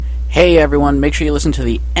Hey everyone, make sure you listen to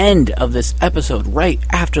the end of this episode right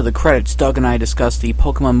after the credits. Doug and I discuss the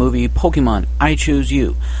Pokemon movie, Pokemon I Choose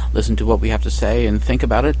You. Listen to what we have to say and think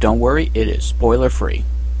about it. Don't worry, it is spoiler free.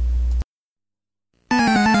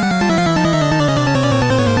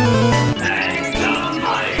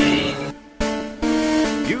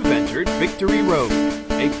 You've entered Victory Road,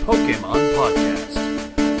 a Pokemon podcast.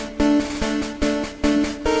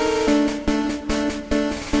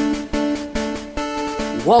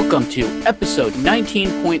 Welcome to episode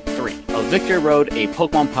 19.3 of Victory Road, a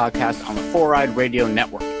Pokemon podcast on the Four Eyed Radio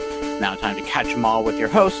Network. Now time to catch 'em all with your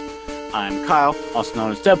host. I'm Kyle, also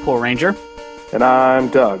known as Deadpool Ranger. And I'm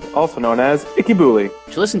Doug, also known as Icky Booley.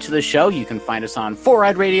 To listen to this show, you can find us on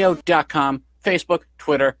foureyedradio.com, Facebook,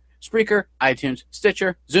 Twitter, Spreaker, iTunes,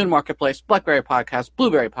 Stitcher, Zune Marketplace, BlackBerry Podcast,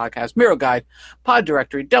 Blueberry Podcast, Miro Guide, Pod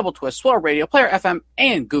Directory, Double Twist, Swell Radio, Player FM,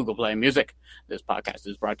 and Google Play Music. This podcast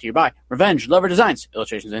is brought to you by Revenge Lover Designs,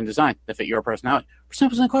 illustrations and design that fit your personality. For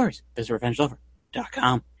samples and inquiries, visit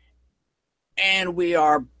revengelover.com. And we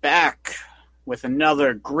are back with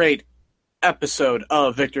another great episode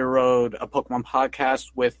of Victory Road, a Pokemon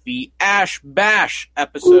podcast, with the Ash Bash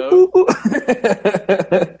episode. Ooh, ooh, ooh.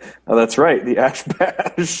 Oh, that's right, the Ash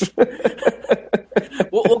Bash.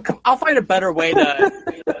 I'll find a better way to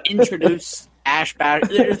introduce Ash Bash.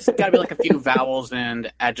 There's got to be like a few vowels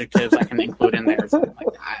and adjectives I can include in there. Or something like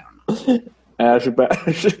that. I don't know. Ash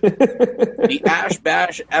Bash. The Ash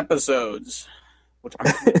Bash episodes. Which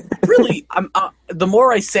I'm the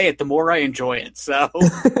more I say it, the more I enjoy it. So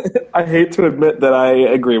I hate to admit that I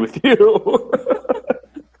agree with you.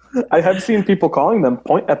 I have seen people calling them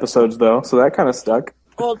point episodes, though, so that kind of stuck.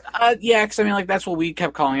 Well, yeah, because I mean, like that's what we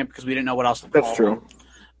kept calling it because we didn't know what else to call That's true.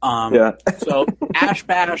 them. Yeah. So Ash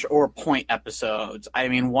Bash or point episodes. I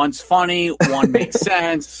mean, one's funny, one makes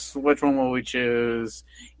sense. Which one will we choose?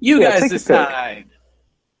 You guys decide.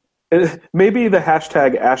 Maybe the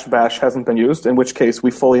hashtag Ash Bash hasn't been used, in which case we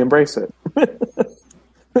fully embrace it.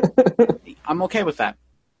 I'm okay with that.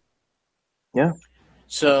 Yeah.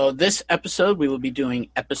 So this episode, we will be doing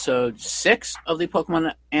episode 6 of the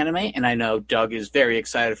Pokemon anime, and I know Doug is very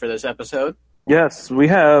excited for this episode. Yes, we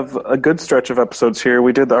have a good stretch of episodes here.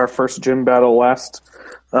 We did our first gym battle last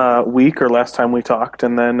week, or last time we talked,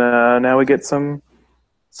 and then now we get some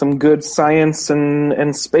good science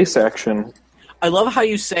and space action. I love how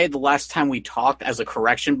you say the last time we talked as a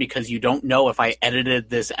correction because you don't know if I edited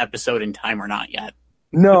this episode in time or not yet.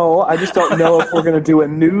 No, I just don't know if we're going to do a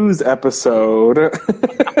news episode.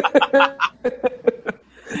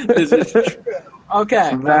 This is true.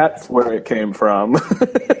 Okay. That's where it came from.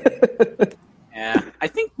 Yeah, I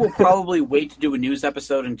think we'll probably wait to do a news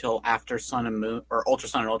episode until after Sun and Moon, or Ultra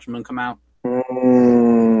Sun and Ultra Moon come out.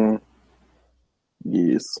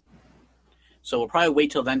 Yes. So we'll probably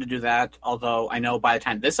wait till then to do that, although I know by the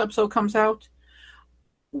time this episode comes out,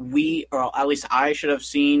 or at least I should have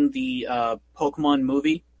seen the Pokemon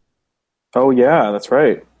movie. Oh, yeah, that's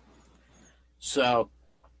right. So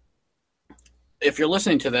if you're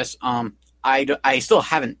listening to this, I still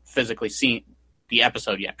haven't physically seen the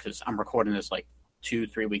episode yet because I'm recording this like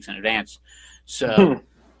 2-3 weeks in advance. So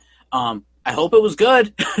I hope it was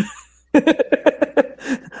good.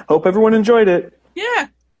 Hope everyone enjoyed it.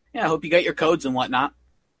 Yeah, I hope you got your codes and whatnot.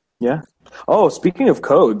 Yeah. Oh, speaking of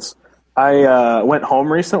codes, I went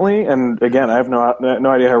home recently, and again, I have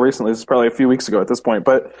no idea how recently. This is probably a few weeks ago at this point,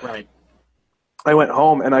 but right. I went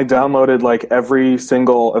home and I downloaded like every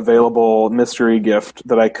single available mystery gift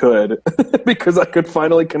that I could because I could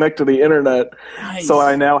finally connect to the internet. Nice. So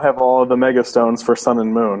I now have all of the Mega Stones for Sun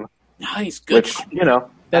and Moon. Nice, good. Which,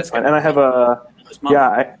 that's fine. good. And I have I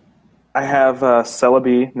have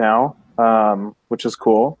Celebi now, which is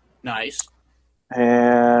cool. Nice.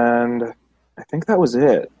 And I think that was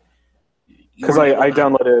it. Because I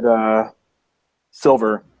downloaded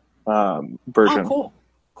Silver version. Oh,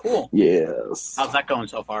 cool. Yes. How's that going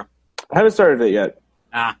so far? I haven't started it yet.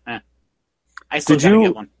 I still gotta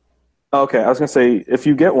get one. Okay, I was going to say, if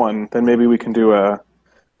you get one, then maybe we can do a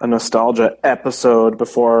nostalgia episode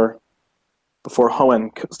before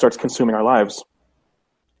Hoenn starts consuming our lives.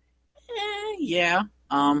 Yeah.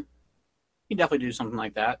 You can definitely do something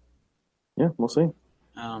like that. Yeah, we'll see.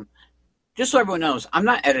 Just so everyone knows, I'm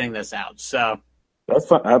not editing this out, so... That's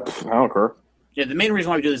fine. I don't care. Yeah, the main reason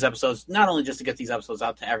why we do these episodes, not only just to get these episodes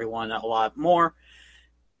out to everyone a lot more,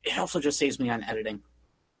 it also just saves me on editing.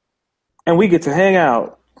 And we get to hang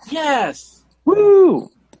out. Yes! Woo!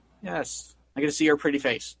 Yes. I get to see your pretty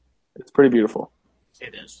face. It's pretty beautiful.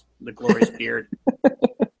 It is. The glorious beard.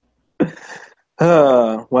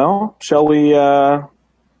 Well, shall we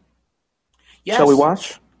Yes. Shall we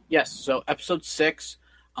watch? Yes. So episode 6,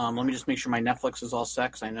 Let me just make sure my Netflix is all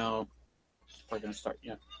set, 'cause I know it's probably going to start.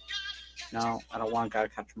 Yeah. No, I don't want Gotta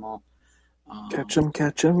Catch 'em All. Catch 'em,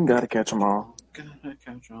 gotta catch 'em all. Gotta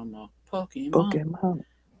catch 'em all. Pokemon. Pokemon.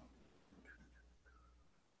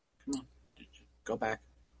 Come on. Go back.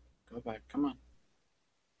 Come on.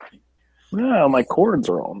 No, my cords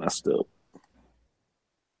are all messed up.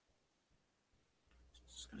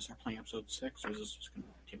 Is this going to start playing episode 6, or is this just going to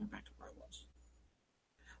take me back to where I was?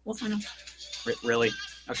 We'll find out. Really?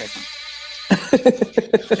 Okay, fine.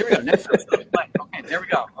 Here we go. Next episode. Okay, there we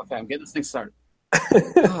go. Okay, I'm getting this thing started.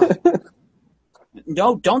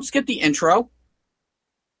 No, don't skip the intro.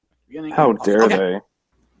 How dare they?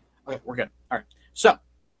 Okay, we're good. All right. So,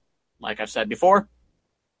 like I've said before,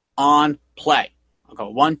 on play. I'll go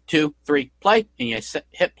 1, 2, 3, play, and you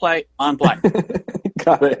hit play on play.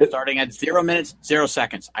 Got it. Starting at 0 minutes, 0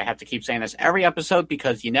 seconds. I have to keep saying this every episode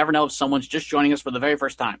because you never know if someone's just joining us for the very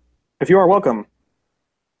first time. If you are, welcome.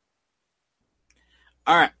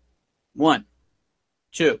 All right. 1,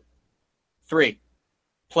 2, 3,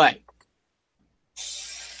 play.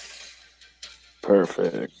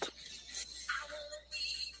 Perfect.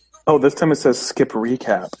 Oh, this time it says skip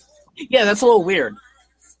recap. Yeah, that's a little weird.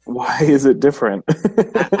 Why is it different?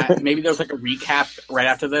 Maybe there's like a recap right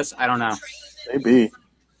after this. I don't know. Maybe.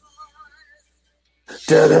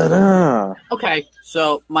 Da-da-da. Okay,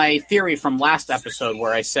 so my theory from last episode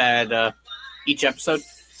where I said each episode,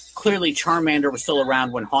 clearly Charmander was still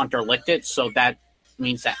around when Haunter licked it, so that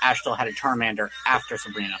means that Ash still had a Charmander after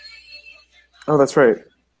Sabrina. Oh, that's right.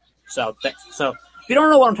 So if you don't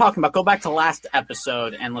know what I'm talking about, go back to last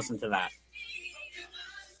episode and listen to that.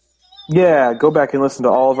 Yeah, go back and listen to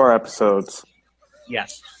all of our episodes.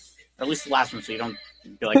 Yes. Or at least the last one, so you don't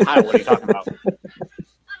be like, hi, what are you talking about?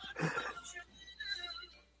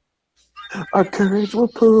 Our courage will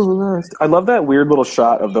pull us. I love that weird little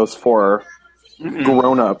shot of those 4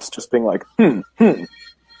 grown-ups just being like, Seriously,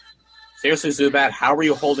 Zubat, how are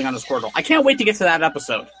you holding on to Squirtle? I can't wait to get to that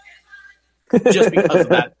episode. Just because of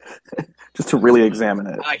that. Just to really examine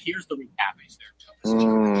it. Here's the recap.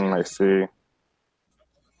 I see.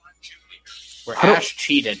 Where Ash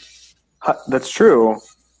cheated. That's true.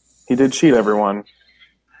 He did cheat everyone.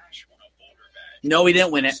 No, he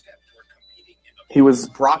didn't win it. He was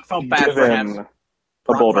Brock felt bad for him.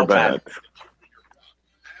 a boulder badge.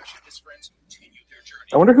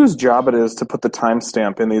 I wonder whose job it is to put the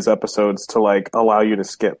timestamp in these episodes to like allow you to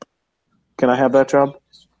skip. Can I have that job?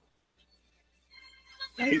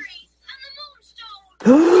 Hey.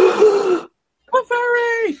 A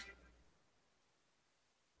fairy!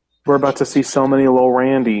 We're about to see so many little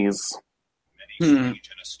Randys. Many strange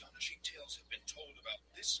and astonishing tales have been told about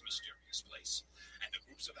this mysterious place, and the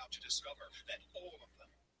group's about to discover that all of them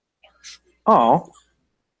are true. Oh,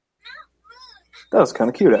 that was kind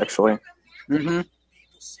of cute, actually. Mm-hmm.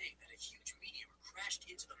 People say that a huge meteor crashed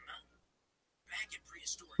into the mountain back in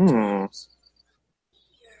prehistoric times.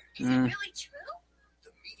 Is it really true?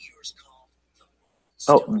 The meteor is called the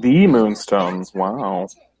Oh, the Moonstones. Wow.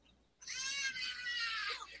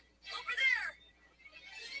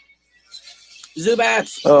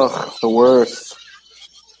 Zubats! Ugh, the worst.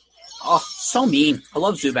 Oh, so mean. I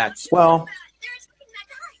love Zubats. Well,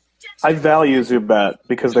 I value Zubat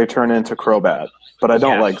because they turn into Crobat, but I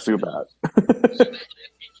don't like Zubat.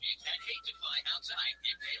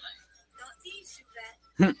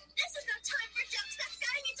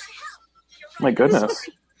 My goodness.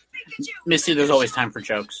 Misty, there's always time for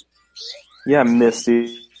jokes. Yeah,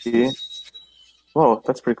 Misty. Whoa,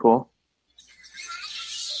 that's pretty cool.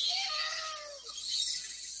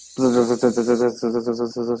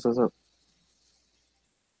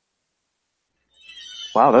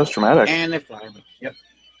 Wow, that was dramatic. And if yep.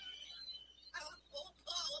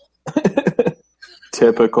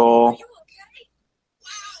 Typical.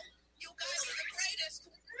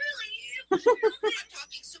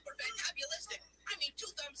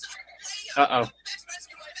 Uh-oh.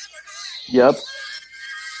 Yep.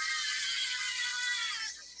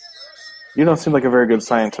 You don't seem like a very good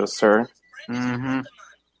scientist, sir. Mm-hmm.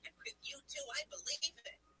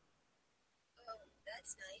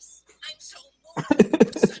 That's nice. I'm so moved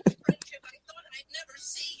with such friendship I thought I'd never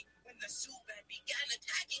see when the Zubat began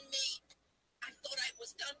attacking me. I thought I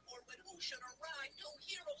was done for when who should arrive? No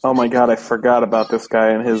heroes. Oh my god, I forgot about this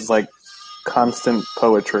guy and his, like, constant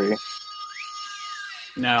poetry.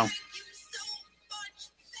 No.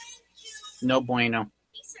 No bueno.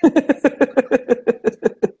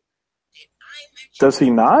 Does he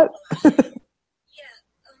not? Yeah,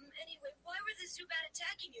 anyway, why were the Zubat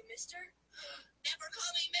attacking you, mister? Never call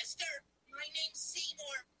me mister. My name's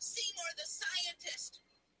Seymour. Seymour the scientist.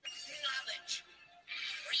 Knowledge.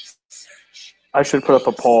 Research. I should put up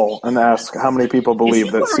a poll and ask how many people Is believe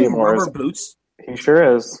he that wearing Seymour rubber is. boots? He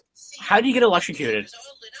sure is. How do you get electrocuted? It's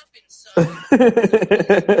all lit up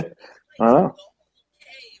inside. I don't know.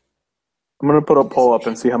 Cave. I'm going to put a poll up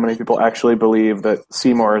and see how many people actually believe that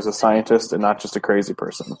Seymour is a scientist and not just a crazy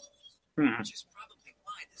person. Which is probably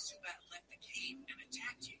why the Zubat left the cave and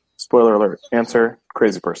attacked you. Spoiler alert. Answer,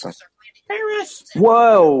 crazy person. Paris.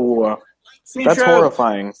 Whoa! Me That's too.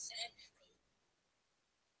 horrifying.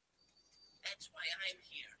 That's why I'm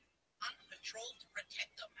here. On patrol to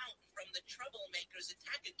protect the mountain from the troublemakers'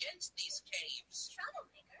 attack against these caves.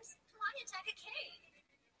 Troublemakers? Why attack a cave?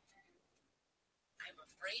 I'm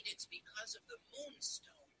afraid it's because of the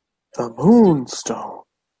Moonstone. The Moonstone.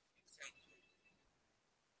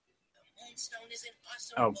 The Moonstone is an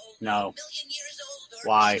awesome Oh, old, no. 1,000,000 years old or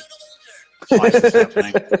Why? even older. Why is this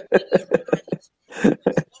happening?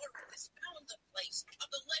 Explorers found the place of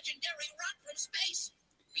the legendary rock from space.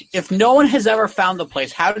 If no one has ever found the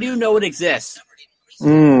place, how do you know it exists?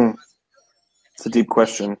 It's a deep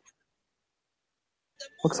question.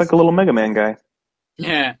 Looks like a little Mega Man guy.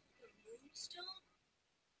 Yeah. Moonstone?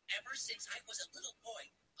 Ever since I was a little boy,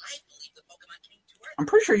 I believe the Pokemon came to Earth. I'm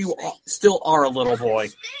pretty sure you still are a little boy.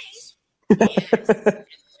 Space? Yes. And where you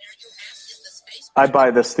asked is the space I buy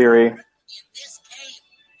this theory. in this cave.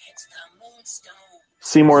 It's the Moonstone.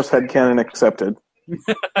 Seymour's headcanon accepted.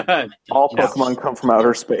 All No. Pokemon come from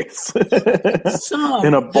outer space. Some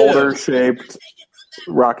In a do. boulder-shaped Take it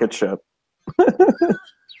from rocket ship. that. You agree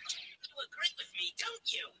with me,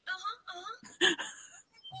 don't you?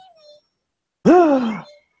 Clefairy.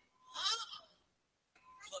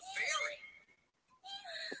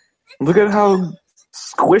 Look at how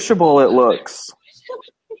squishable it looks. It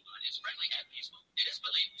is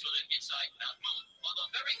believed to live inside Mount Moon, although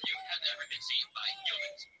very few have ever been seen by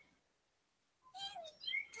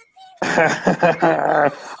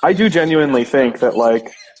humans. I do genuinely think that,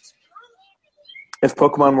 like, if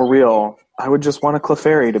Pokemon were real, I would just want a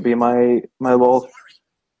Clefairy to be my little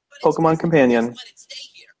Pokemon companion. Let it stay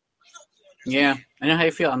here. I hope you understand. Yeah, I know how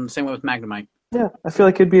you feel. I'm the same way with Magnemite. Yeah, I feel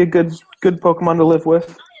like it'd be a good Pokemon to live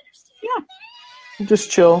with. Yeah.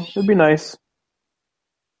 Just chill. It'd be nice.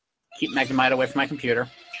 Keep Magnemite away from my computer.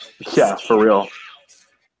 Yeah, for real.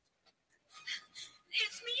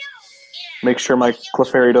 It's Meow. Make sure my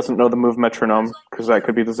Clefairy doesn't know the move Metronome, because that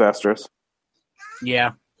could be disastrous.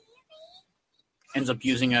 Yeah. Ends up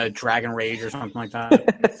using a Dragon Rage or something like that. Yep.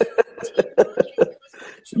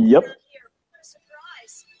 Here, what a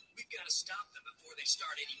surprise. We've got to stop them before they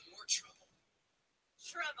start any more trouble.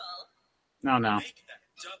 Trouble. No, no. Make that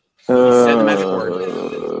double. Said the magic word. Denounce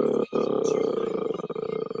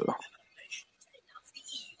the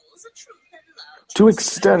evils of truth and love. To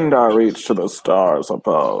extend our reach to the stars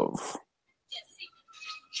above. Jesse,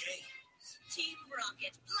 James, Team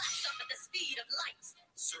Rocket, blast off at the speed of light.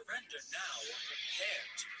 surrender now or prepare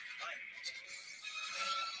to fight.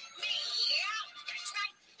 Meow. That's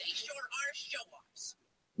right. They sure are show-offs.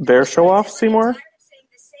 Their show-off, Seymour? Tired of saying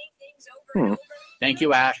the same things over and over? Thank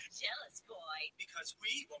you, Ash. Jealous boy. Because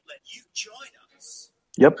we won't let you join us.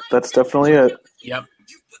 Yep, that's definitely it. Yep.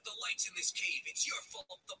 You put the lights in this cave. It's your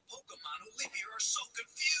fault. The Pokemon who live here are so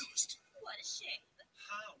confused. What a shame.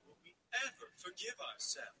 How will we ever forgive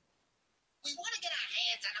ourselves? We want to get our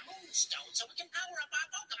hands on a Moonstone so we can power up our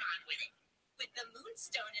Pokemon with it. With the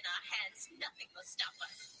Moonstone in our hands, nothing will stop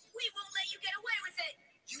us. We won't let you get away with it.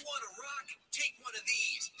 You want a rock? Take one of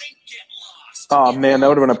these. Then get lost. Oh man, that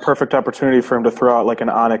would have been a perfect opportunity for him to throw out like an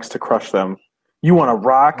Onyx to crush them. You want a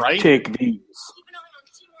rock? Right? Take these. Keep an eye on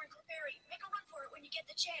Seymour and Clefairy. Make a run for it when you get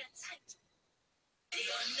the chance. They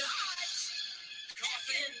are not.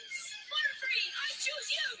 Coffins! Butterfree, I choose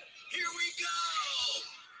you! Here we go.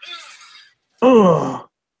 Ugh.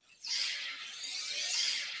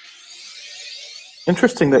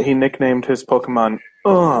 Interesting that he nicknamed his Pokemon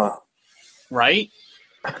Ugh. Right?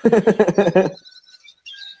 A Zubat!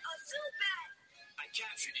 I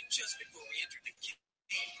captured it just before we entered the cave.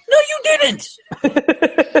 No, you didn't!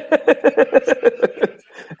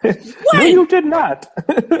 No, you did not.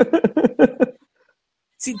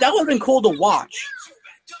 See, that would have been cool to watch.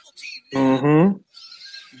 Zubat, double team. Mm-hmm.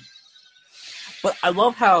 But I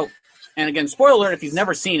love how, and again, spoiler alert if you've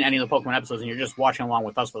never seen any of the Pokemon episodes and you're just watching along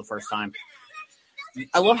with us for the first time.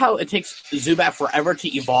 I love how it takes Zubat forever to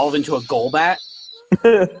evolve into a Golbat.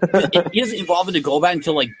 He doesn't evolve into Golbat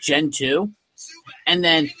until like Gen 2. And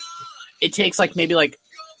then it takes like maybe like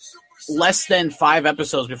less than 5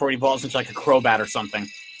 episodes before it evolves into like a Crobat or something.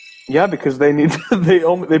 Yeah, because they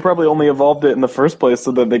probably only evolved it in the first place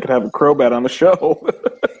so that they could have a Crobat on the show.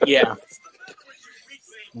 Yeah.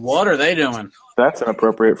 What are they doing? That's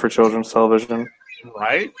inappropriate for children's television.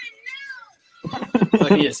 Right?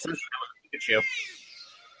 Like he is Pikachu.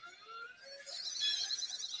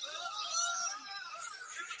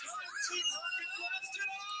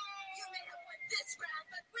 This round,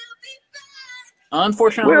 but we'll be back.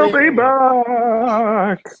 Unfortunately, We'll be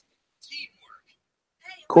back. Teamwork.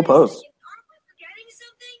 Hey, Cool wait a pose. second. Aren't we forgetting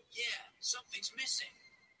something? Yeah, something's missing.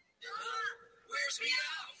 Where's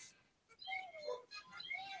Meowth?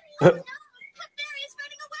 Clefairy is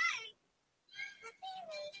running away.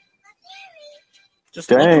 just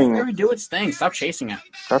Dang. let the fairy do its thing. Stop chasing it.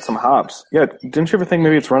 Got some hops. Yeah, didn't you ever think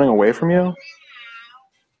maybe it's running away from you?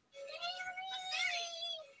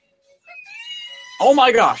 Oh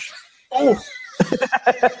my gosh! Oh,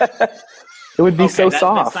 It would be okay, so that's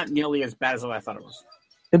soft. not nearly as bad as what I thought it was.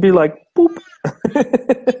 It'd be like boop. Meow, I'm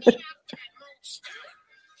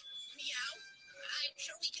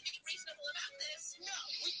sure we can be reasonable about this. No,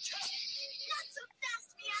 we can't. Not so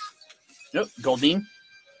fast, Meow. Nope, Goldeen.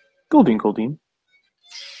 Goldeen.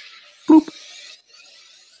 Boop.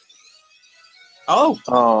 Oh,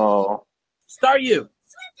 Oh. Staryu.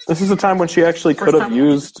 This is a time when she actually First could have time-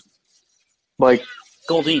 used like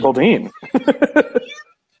Goldeen. Goldeen.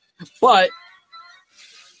 But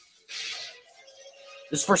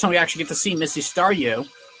this is the first time we actually get to see Misty Staryu,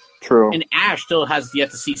 True. and Ash still has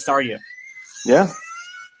yet to see Staryu. Yeah. Hi,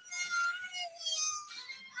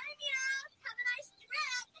 Meow. Have a nice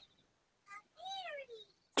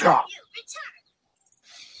trip. Ja. You return.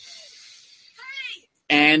 Hey,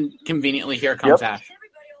 And conveniently, here comes Yep. Ash.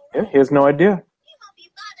 everybody all Yeah, right? he has no idea. You won't be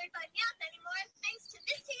bothered by Meowth anymore thanks to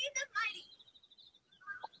Misty the Mighty.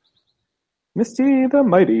 Misty the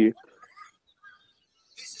Mighty.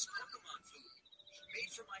 This is Pokemon food,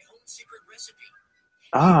 made from my own secret recipe.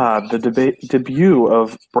 Ah, the debut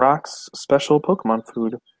of Brock's special Pokemon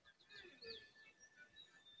food.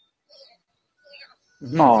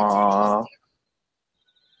 Mhm. Aww.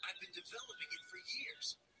 I've been developing it for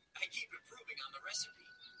years. I keep improving on the recipe.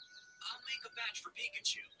 I'll make a batch for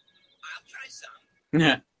Pikachu. I'll try some.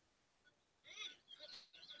 Really?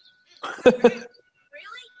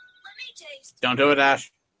 Let me taste. Don't do it,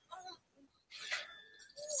 Ash.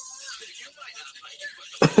 You might not like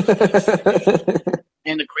it, but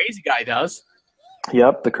And the crazy guy does.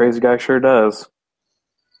 Yep, the crazy guy sure does.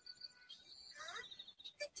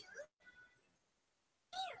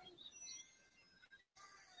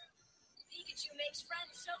 Pikachu makes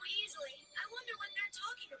friends so easily. I wonder what they're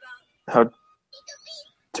talking about. How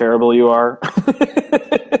terrible you are.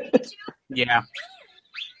 Pikachu? Yeah.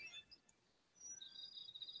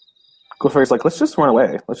 Clefairy's like, let's just run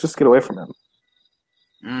away. Let's just get away from him.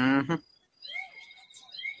 Mm-hmm.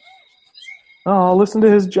 Oh, listen to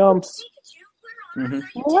his jumps. Pikachu, where on earth Mhm. are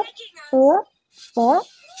you taking us?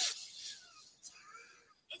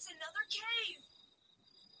 It's another cave.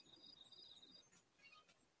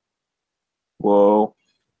 Whoa.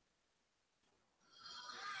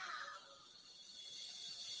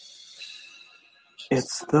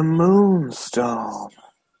 It's the Moonstone.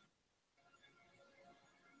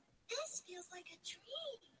 This feels like a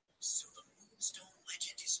dream. so the Moonstone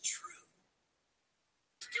legend is true.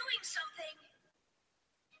 Doing something.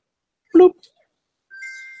 Bloop.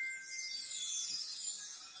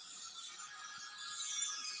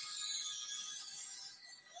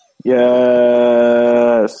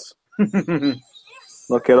 Yes. Yes.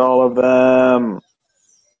 Look at all of them.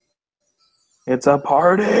 It's a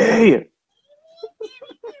party. I think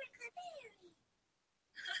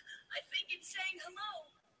it's saying hello.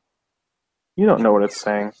 You don't know what it's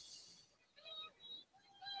saying.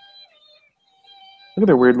 Look at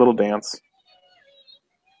their weird little dance.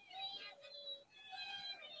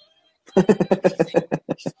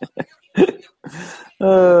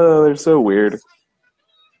 Oh, they're so weird.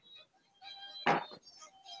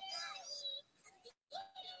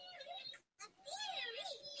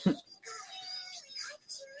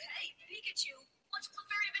 Hey, Pikachu, what's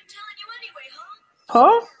Clefairy been telling you anyway, huh?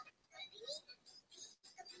 Huh?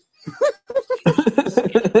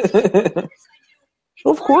 Yes, I do. It's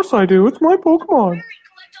Of course I do. It's my Pokemon. Clefairy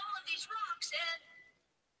collect all of these rocks and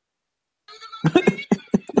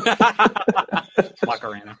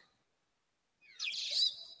Macarena.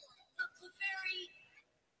 the Clefairy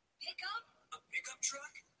pick up. A pickup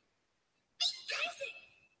truck? Raisin!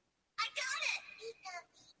 I got it!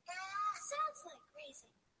 Sounds like raisin.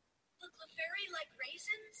 The Clefairy like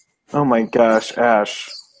raisins? Oh my gosh, Ash.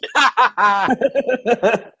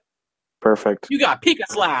 Perfect. You got Pika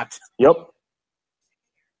slapped. Yep. Hey,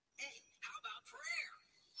 how about prayer?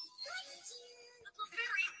 The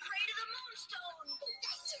Clefairy pray to the Moonstone!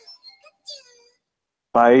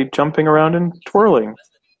 By jumping around and twirling.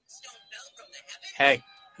 Stone fell from the heaven? Hey,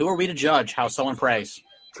 Who are we to judge how someone prays?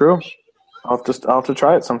 True. I'll have to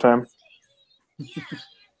try it sometime. Well, of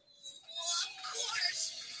course.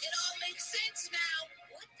 It all makes sense now.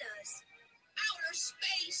 What does? Outer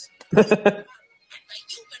space. And the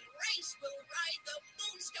human race will ride the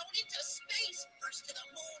moonstone into space. First to the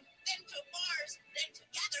moon, then to Mars, then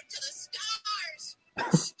together to the stars.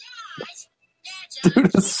 Stars? That's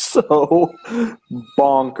Dude is so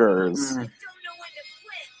bonkers. don't know when to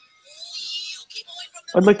quit. You keep away from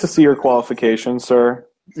the I'd like to see your qualifications, sir.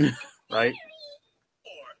 Right?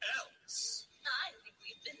 Or else. I think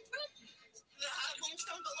we've been threatened. The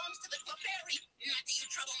moonstone belongs to the Clefairy, not to you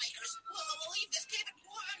troublemakers. We'll leave this cave at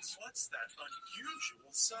once. What's that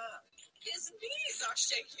unusual sound? His knees are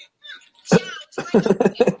shaking.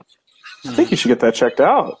 I think you should get that checked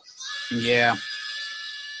out. Yeah.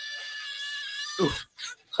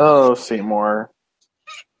 Oh, Seymour.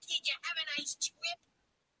 Did you have a nice trip?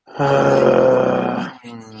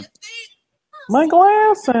 My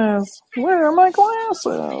glasses. Where are my glasses?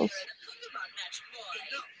 Pokemon match, boy.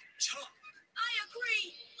 No, Tom. I agree.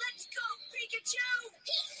 Let's go, Pikachu.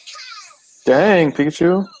 Dang,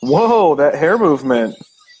 Pikachu. Whoa, that hair movement.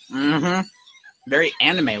 Mm-hmm. Very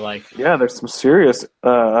anime-like. Yeah, there's some serious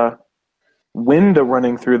wind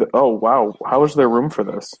running through the... Oh, wow. How is there room for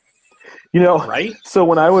this? You know, Right? so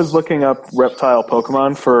when I was looking up reptile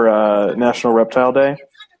Pokemon for National Reptile Day,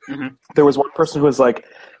 Mhm. there was one person who was like,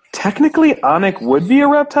 technically Onyx would be a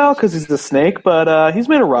reptile because he's a snake, but he's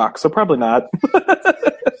made of rock, so probably not.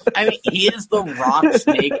 I mean, he is the rock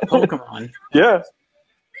snake Pokemon. Yeah. I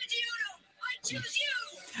choose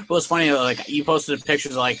you. But it's funny, like, you posted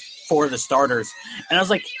pictures, like, for the starters, and I was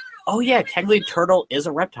like, oh yeah, technically Turtle is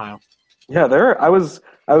a reptile. Yeah, I was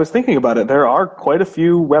thinking about it. There are quite a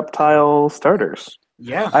few reptile starters.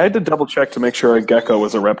 Yeah. I had to double check to make sure a gecko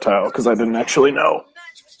was a reptile because I didn't actually know.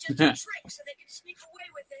 Match was just a trick so they could sneak away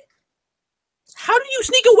with it. How do you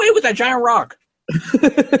sneak away with that giant rock?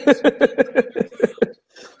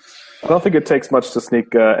 I don't think it takes much to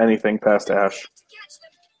sneak anything past Ash. To catch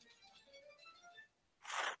them.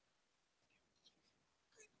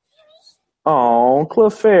 Oh,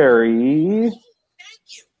 Clefairy. Thank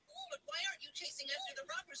you. But why aren't you chasing after the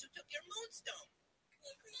robbers who took your moonstone?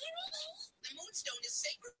 The moonstone is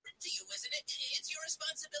sacred to you, isn't it? It's your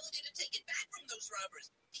responsibility to take it back from those robbers.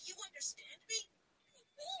 Do you understand me?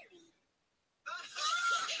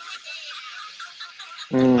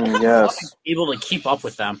 Yes. Able to keep up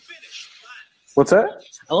with them. What's that?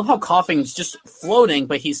 I love how Coughing's just floating,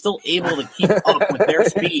 but he's still able to keep up with their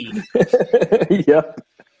speed. Yep.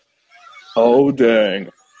 Oh, dang.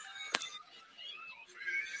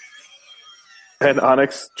 And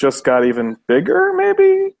Onyx just got even bigger,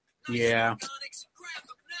 maybe? Yeah. Onyx, grab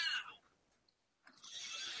them now.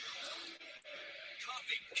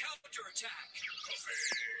 Coughing counterattack.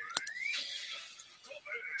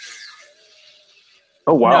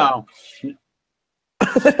 Oh, wow.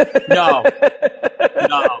 No.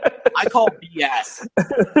 No. I call BS.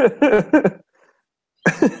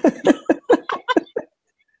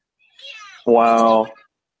 Wow.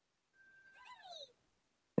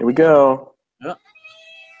 Here we go. Yep.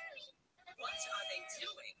 What are they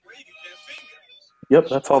doing? Waving their fingers. Yep,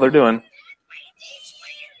 that's all they're doing.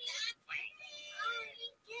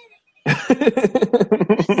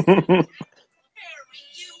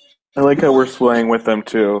 I like how we're swaying with them,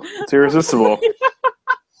 too. It's irresistible.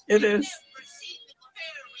 It is. Never seen the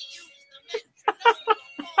Clefairy use the metronome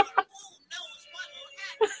before. Who knows what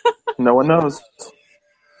will happen? No one knows.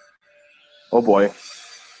 Oh, boy.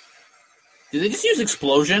 Did they just use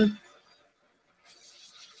explosion?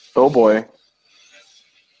 Oh, boy. It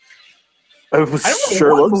I don't know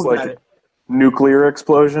sure what looks moved like at a it. nuclear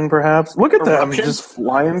explosion, perhaps. Look at them, Eruption? just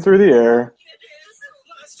flying through the air.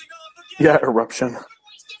 Blasting off again. Yeah, eruption.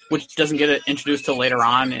 Which doesn't get it introduced till later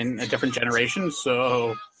on in a different generation,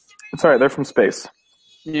 so... It's alright, they're from space.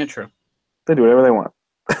 Yeah, true. They do whatever they want.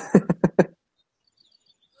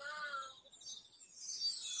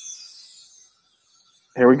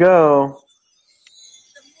 Here we go.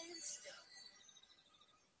 The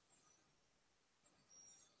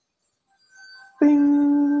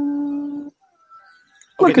moonstone. Bing.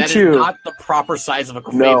 Okay, Look that at is you. not the proper size of a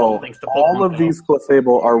Clefable, No, thanks to all Pokemon of Go. these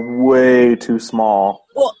Clefable are way too small.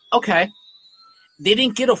 Well, okay. They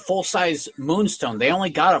didn't get a full-size Moonstone. They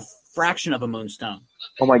only got a fraction of a Moonstone.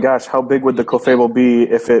 Oh my gosh, how big would the Clefable be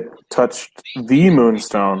if it touched the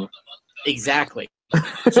Moonstone? Exactly.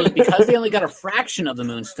 So because they only got a fraction of the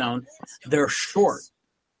Moonstone, they're short.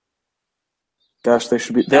 Gosh, they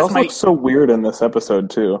should be. They That's also my- look so weird in this episode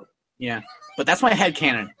too. Yeah. But that's my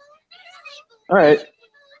headcanon. All right.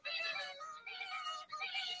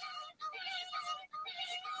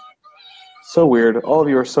 So weird. All of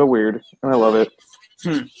you are so weird, and I love it.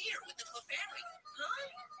 Here with the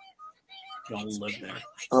Clefairy. Don't live there.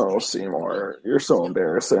 Oh, Seymour, you're so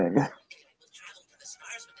embarrassing. We'll travel to the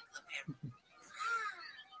stars with the Clefairy.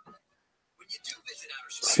 When you do visit outer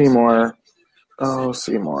space, Seymour. Oh,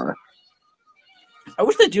 Seymour. I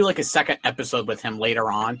wish they'd do like a second episode with him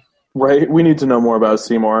later on. Right? We need to know more about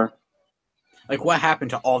Seymour. Like, what happened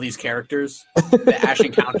to all these characters that Ash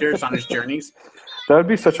encounters on his journeys? That would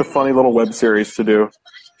be such a funny little web series to do.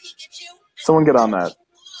 Pikachu. Someone get on that. Whoa. Do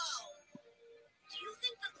you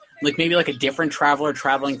think the Clefairy Like, maybe like a different traveler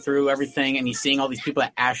traveling through everything, and he's seeing all these people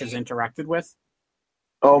that Ash has interacted with.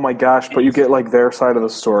 Oh my gosh, but you get like their side of the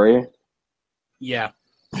story. Yeah.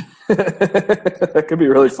 That could be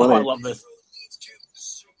really Oh, I funny. love this. leads to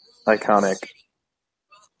Cerulean Iconic. City?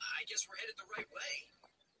 Well, I guess we're headed the right way.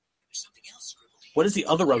 There's something else scribbled here. What does the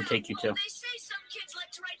other road take you to? They say some kids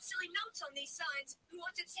like to write silly notes on these signs.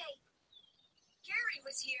 What's it say? Gary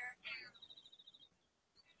was here.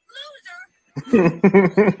 Loser!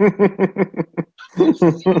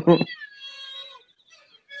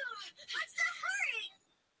 What's the hurry?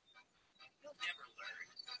 You'll never learn.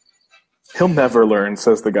 He'll never learn,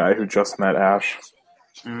 says the guy who just met Ash.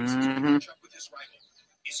 Mm-hmm. Catch up with his rival.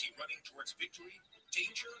 Is he running towards victory,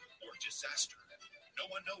 danger, or disaster? No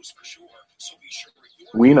one knows for sure, so be sure you're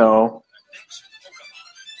We know. next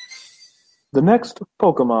Pokemon. The next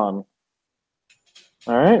Pokemon.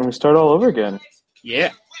 Alright, and we start all over again.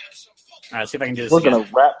 Yeah. All right, see if I can do this We're again. gonna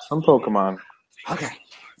wrap some Pokemon. Okay.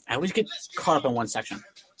 I always get caught up in one section.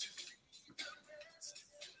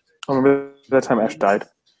 Oh, remember that time Ash died?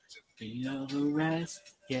 The rest,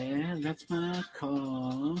 yeah, that's my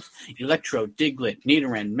cause. Electro, Diglett,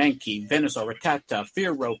 Nidoran, Mankey, Venusaur, Rattata,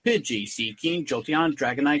 Fearow, Pidgey, Seaking, Jolteon,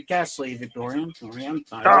 Dragonite, Ghastly, Victorian, Thorium,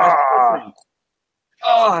 Ah!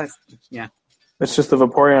 Oh, yeah. It's just the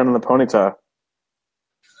Vaporeon and the Ponyta.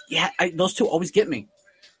 Yeah, those two always get me.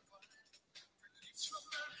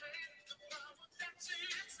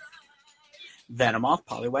 Venomoth,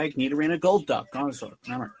 Poliwag, Nidorina, Golduck, Venusaur,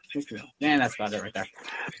 remember, man, that's about it right there.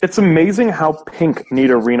 It's amazing how pink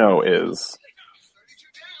Nidorino is.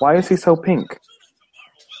 Why is he so pink?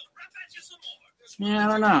 Yeah,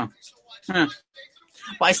 I don't know. Huh.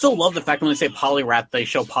 But I still love the fact when they say Poliwrath, they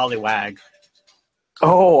show Poliwag.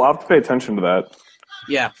 Oh, I'll have to pay attention to that.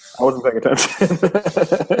 Yeah. I wasn't paying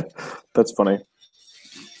attention. That's funny.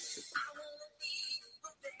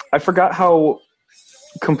 I forgot how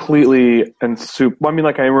completely and I mean,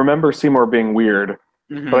 like, I remember Seymour being weird,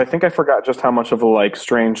 Mhm. but I think I forgot just how much of a, like,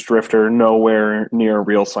 strange drifter, nowhere near a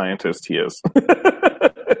real scientist he is.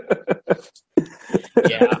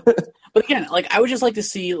 Yeah. But again, like, I would just like to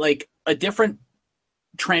see, like, a different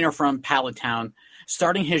trainer from Pallet Town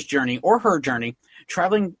starting his journey, or her journey,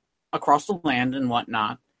 traveling across the land and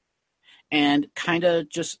whatnot, and kind of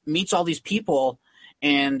just meets all these people,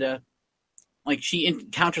 and, like, she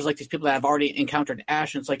encounters, like, these people that have already encountered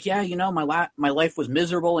Ash, and it's like, yeah, you know, my life was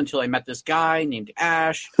miserable until I met this guy named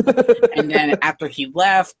Ash, and then after he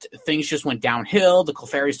left, things just went downhill. The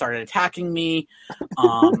Clefairy started attacking me.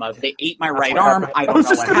 They ate my right arm. I don't know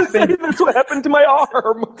what happened. That's what happened to my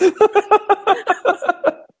arm.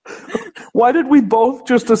 Why did we both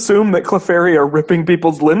just assume that Clefairy are ripping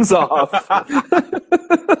people's limbs off?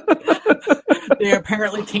 They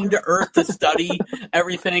apparently came to Earth to study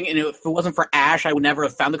everything, and if it wasn't for Ash, I would never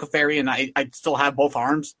have found the Clefairy, and I'd still have both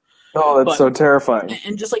arms. Oh, that's But- so terrifying.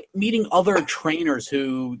 And just, like, meeting other trainers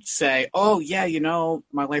who say, oh, yeah, you know,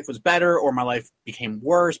 my life was better, or my life became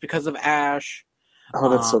worse because of Ash. Oh,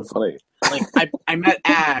 that's so funny. Like, I met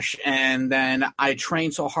Ash, and then I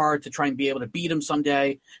trained so hard to try and be able to beat him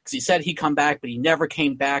someday, because he said he'd come back, but he never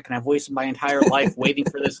came back, and I've wasted my entire life waiting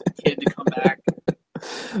for this kid to come back.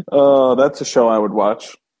 Oh, that's a show I would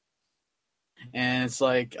watch. And it's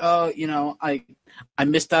like, oh, you know, I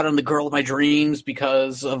missed out on the girl of my dreams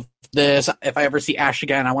because of this. If I ever see Ash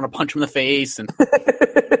again, I want to punch him in the face. And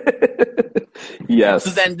Yes. so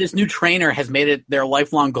then this new trainer has made it their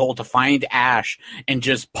lifelong goal to find Ash and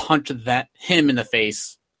just punch him in the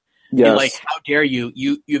face. Yes. And like, how dare you?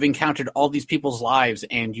 You've encountered all these people's lives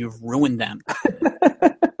and you've ruined them.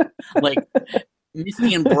 Like,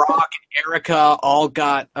 Misty and Brock and Erica all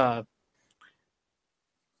got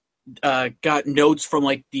notes from,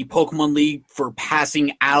 like, the Pokemon League for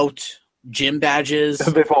passing out gym badges.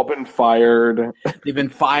 They've all been fired. They've been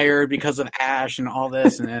fired because of Ash and all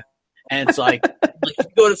this, and it's like you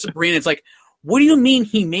go to Sabrina. It's like, what do you mean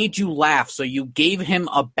he made you laugh? So you gave him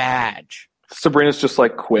a badge? Sabrina's just,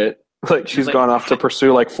 like, quit. Like, she's Like- gone off to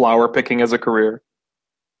pursue, like, flower picking as a career.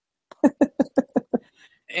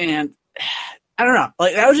 And I don't know.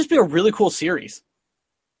 Like, that would just be a really cool series.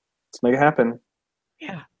 Let's make it happen.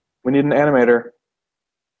 Yeah. We need an animator.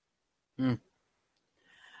 All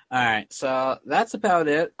right, so that's about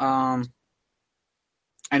it. I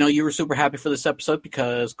know you were super happy for this episode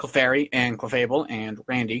because Clefairy and Clefable and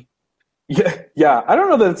Randy. Yeah. I don't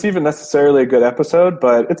know that it's even necessarily a good episode,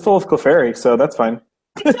 but it's full of Clefairy, so that's fine.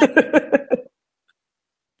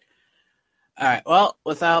 All right, well,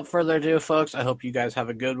 without further ado, folks, I hope you guys have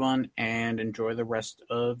a good one and enjoy the rest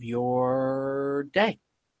of your day.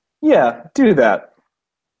 Yeah, do that.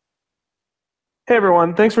 Hey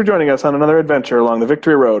everyone, thanks for joining us on another adventure along the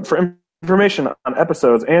Victory Road. For information on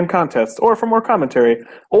episodes and contests, or for more commentary,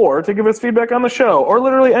 or to give us feedback on the show, or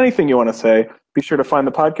literally anything you want to say, be sure to find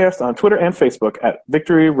the podcast on Twitter and Facebook at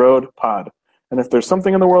Victory Road Pod. And if there's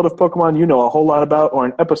something in the world of Pokemon you know a whole lot about, or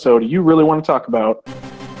an episode you really want to talk about,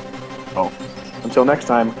 until next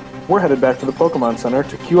time, we're headed back to the Pokemon Center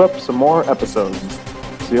to queue up some more episodes.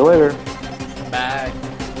 See you later. Bye.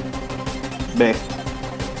 Bye.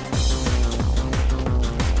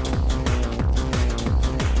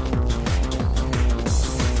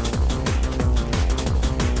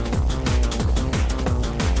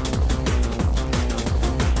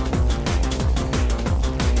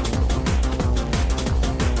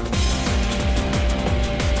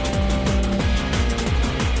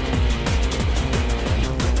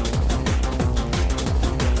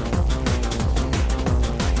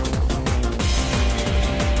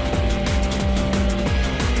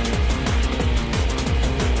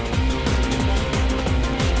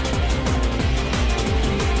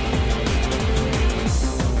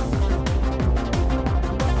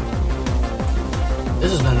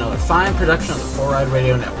 This has been another fine production of the 4-Eyed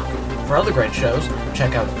Radio Network. For other great shows,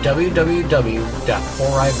 check out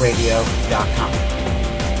www.4eyeradio.com.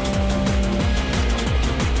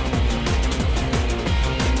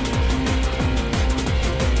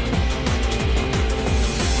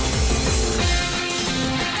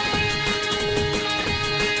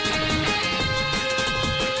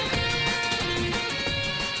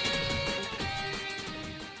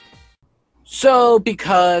 So,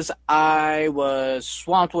 because I was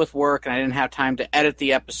swamped with work and I didn't have time to edit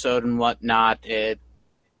the episode and whatnot,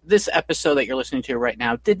 this episode that you're listening to right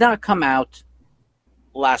now did not come out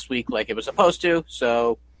last week like it was supposed to.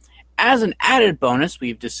 So, as an added bonus,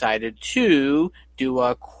 we've decided to do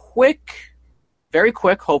a very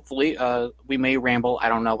quick, hopefully. We may ramble. I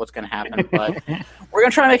don't know what's going to happen, but we're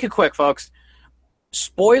going to try to make it quick, folks.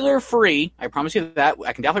 Spoiler-free, I promise you that.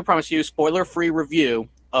 I can definitely promise you, spoiler-free review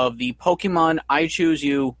of the Pokemon I Choose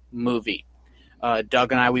You movie.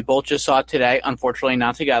 Doug and I, we both just saw it today. Unfortunately,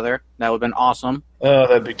 not together. That would have been awesome. Oh,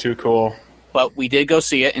 that'd be too cool. But we did go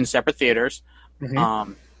see it in separate theaters.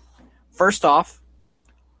 Mm-hmm. First off,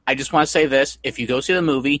 I just want to say this. If you go see the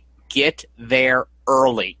movie, get there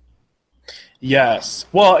early. Yes.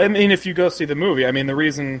 Well, I mean, if you go see the movie, I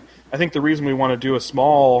think the reason we want to do a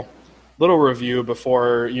small little review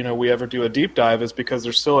before, we ever do a deep dive is because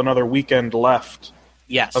there's still another weekend left.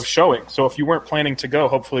 Yes. Of showing. So if you weren't planning to go,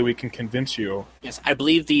 hopefully we can convince you. Yes, I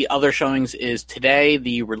believe the other showings is today,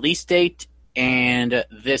 the release date, and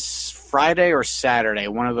this Friday or Saturday,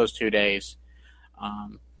 one of those 2 days.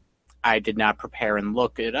 I did not prepare and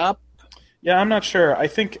look it up. Yeah, I'm not sure. I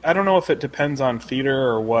don't know if it depends on theater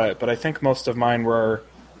or what, but I think most of mine were,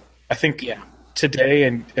 today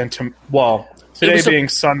today being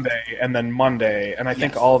Sunday and then Monday, and I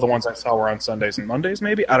think all of the ones I saw were on Sundays and Mondays,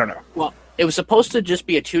 maybe? I don't know. Well, it was supposed to just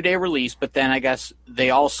be a 2-day release, but then I guess they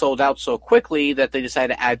all sold out so quickly that they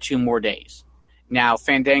decided to add 2 more days. Now,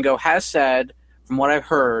 Fandango has said, from what I've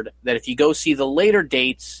heard, that if you go see the later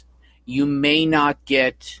dates, you may not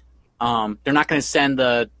get... they're not going to send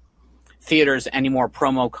the theaters any more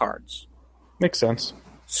promo cards. Makes sense.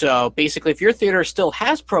 So, basically, if your theater still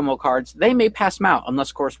has promo cards, they may pass them out, unless,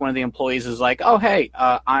 of course, one of the employees is like, oh, hey,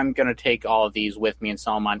 I'm going to take all of these with me and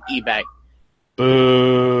sell them on eBay.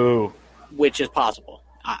 Boo. Which is possible.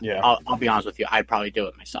 Yeah. I'll be honest with you. I'd probably do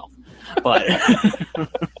it myself. But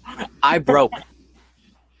I broke.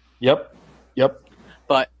 Yep.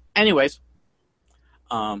 But anyways,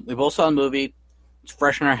 we both saw the movie. It's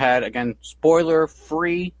fresh in our head. Again,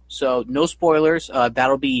 spoiler-free, so no spoilers.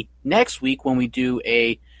 That'll be next week when we do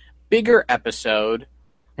a bigger episode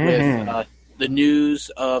with the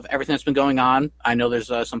news of everything that's been going on. I know there's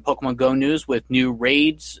some Pokemon Go news with new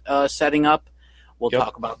raids setting up. We'll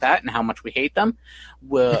talk about that and how much we hate them.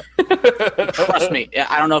 Trust me.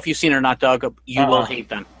 I don't know if you've seen it or not, Doug. You will hate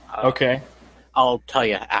them. Okay. I'll tell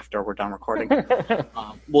you after we're done recording.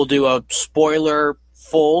 We'll do a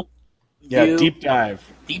spoiler-full view, deep dive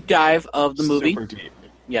of the movie. Super deep.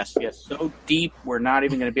 Yes. So deep, we're not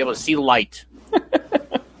even going to be able to see light.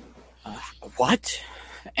 What?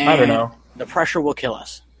 And I don't know. The pressure will kill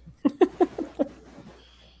us.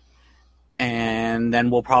 And then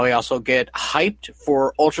we'll probably also get hyped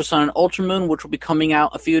for Ultra Sun and Ultra Moon, which will be coming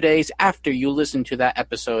out a few days after you listen to that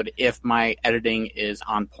episode if my editing is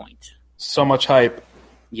on point. So much hype.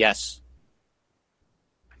 Yes.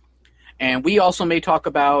 And we also may talk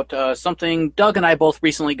about something Doug and I both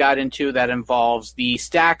recently got into that involves the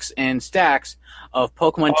stacks and stacks of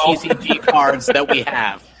Pokemon TCG cards that we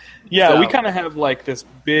have. Yeah, so, we kind of have like this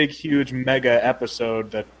big, huge, mega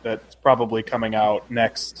episode that's probably coming out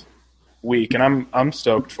next week, and I'm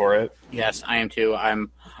stoked for it. Yes, I am too.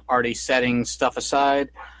 I'm already setting stuff aside.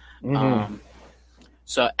 Mm-hmm.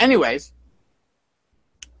 So, anyways,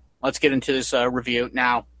 let's get into this review.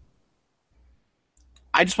 Now,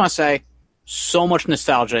 I just want to say, so much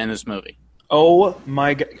nostalgia in this movie. Oh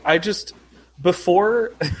my god! I just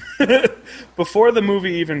before the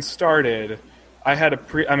movie even started, I had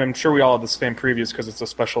I'm sure we all had the same previews because it's a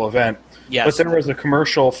special event. Yes. But there was a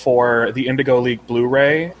commercial for the Indigo League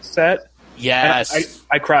Blu-ray set. Yes.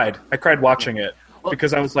 I cried. I cried watching it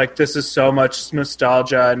because I was like, this is so much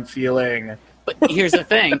nostalgia and feeling. But here's the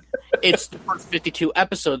thing. It's the first 52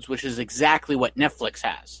 episodes, which is exactly what Netflix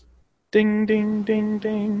has. Ding, ding, ding,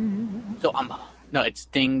 ding. So, no, it's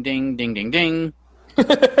ding, ding, ding, ding, ding.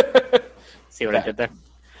 See what I did there?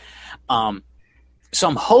 So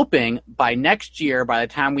I'm hoping by next year, by the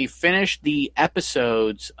time we finish the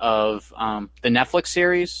episodes of the Netflix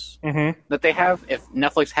series that they have, if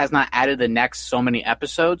Netflix has not added the next so many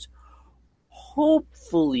episodes,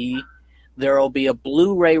 hopefully there will be a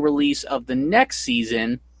Blu-ray release of the next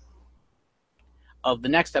season of the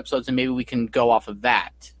next episodes, and maybe we can go off of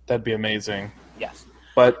that. That'd be amazing. Yes.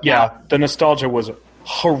 But yeah, the nostalgia was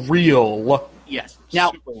real. Yes.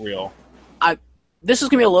 Now, super real. This is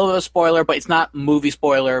going to be a little bit of a spoiler, but it's not movie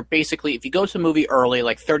spoiler. Basically, if you go to the movie early,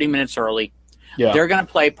 like 30 minutes early, they're going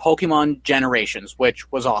to play Pokemon Generations,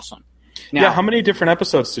 which was awesome. Now, how many different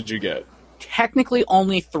episodes did you get? Technically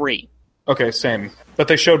only 3. Okay, same. But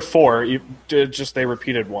they showed 4. They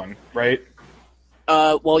repeated one, right?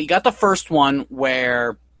 Well, you got the first one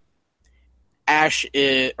where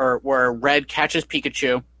where Red catches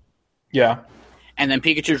Pikachu. Yeah. And then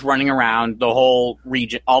Pikachu's running around the whole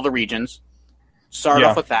region, all the regions. Started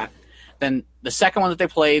off with that. Then the second one that they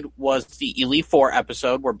played was the Elite Four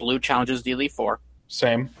episode where Blue challenges the Elite Four.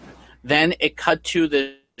 Same. Then it cut to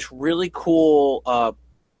this really cool of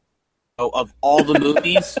all the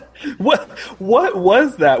movies. What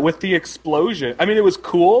was that with the explosion? I mean, it was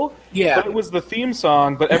cool. Yeah. But it was the theme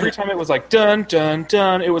song, but every time it was like dun dun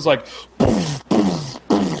dun, it was like.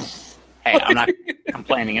 Hey, I'm not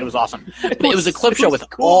complaining. It was awesome. But it was a clip show with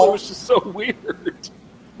cool. all. It was just so weird.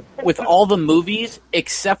 With all the movies,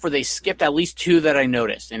 except for they skipped at least 2 that I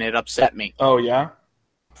noticed, and it upset me. Oh, yeah?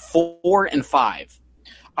 4 and 5.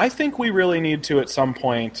 I think we really need to, at some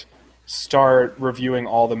point, start reviewing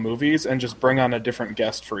all the movies and just bring on a different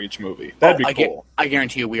guest for each movie. That'd be cool. I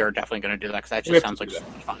guarantee you we are definitely going to do that, because that just sounds like so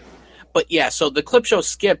much fun. But yeah, so the clip show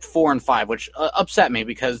skipped 4 and 5, which upset me,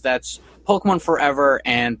 because that's Pokemon Forever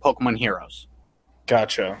and Pokemon Heroes.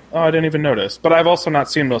 Gotcha. Oh, I didn't even notice. But I've also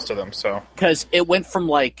not seen most of them, so. Because it went from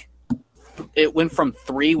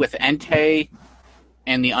 3 with Entei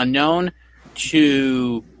and the Unknown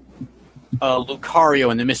to Lucario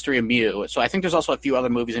and the Mystery of Mew. So I think there's also a few other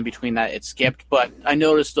movies in between that it skipped, but I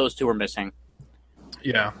noticed those 2 were missing.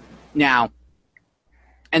 Yeah. Now,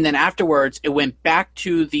 and then afterwards, it went back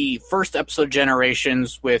to the first episode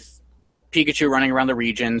Generations with Pikachu running around the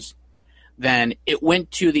regions. Then it went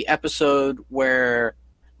to the episode where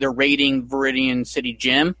they're raiding Viridian City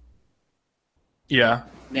Gym. Yeah.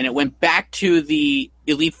 Then it went back to the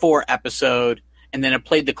Elite Four episode, and then it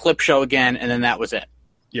played the clip show again, and then that was it.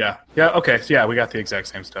 Yeah. Yeah, okay. So yeah, we got the exact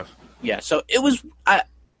same stuff. Yeah, so it was...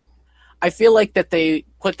 I feel like that they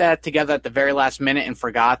put that together at the very last minute and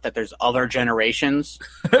forgot that there's other generations.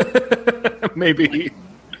 Maybe.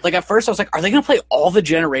 Like at first I was like, are they going to play all the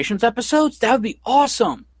Generations episodes? That would be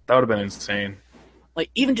awesome. That would have been insane.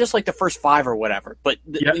 Like even just like the first 5 or whatever. But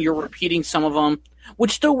you're repeating some of them,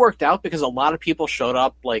 which still worked out because a lot of people showed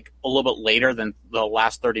up like a little bit later than the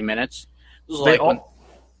last 30 minutes. It was like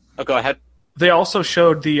go ahead. They also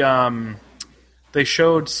showed they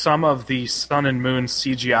showed some of the Sun and Moon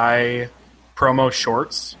CGI promo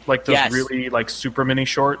shorts, like those really like super mini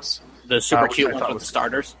shorts. The super cute ones with the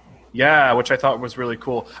starters. Yeah, which I thought was really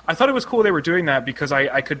cool. I thought it was cool they were doing that because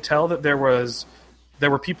I could tell that there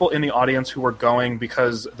were people in the audience who were going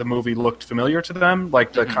because the movie looked familiar to them,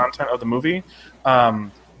 like the content of the movie.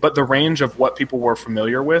 But the range of what people were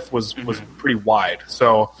familiar with was pretty wide.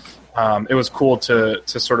 So it was cool to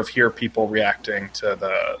sort of hear people reacting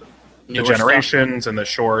to the generations and the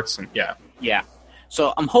shorts and Yeah.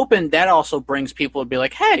 So I'm hoping that also brings people to be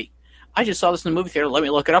like, hey, I just saw this in the movie theater. Let me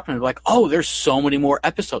look it up and be like, oh, there's so many more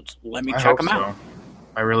episodes. Let me check them out.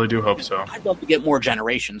 I really do hope so. I'd love to get more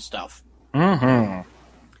generation stuff. Mm-hmm.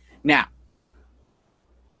 Now,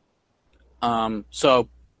 so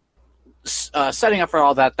setting up for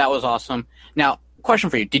all that was awesome. Now, question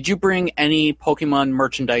for you. Did you bring any Pokemon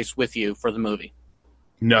merchandise with you for the movie?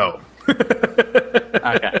 No.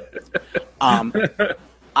 Okay.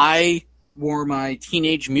 I wore my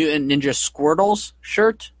Teenage Mutant Ninja Squirtles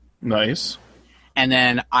shirt. Nice. And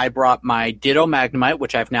then I brought my Ditto Magnemite,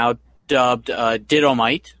 which I've now dubbed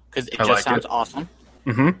Dittomite, because it just sounds awesome.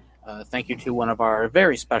 Mm-hmm. Thank you to one of our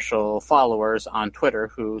very special followers on Twitter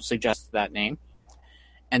who suggested that name.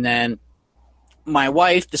 And then my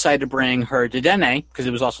wife decided to bring her Dedenne, because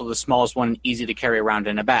it was also the smallest one, easy to carry around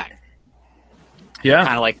in a bag. Yeah.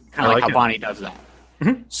 Kind of like how Bonnie does that.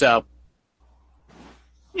 Mm-hmm. So,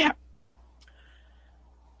 yeah.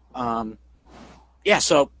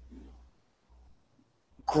 So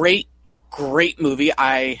great movie.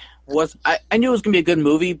 I knew it was gonna be a good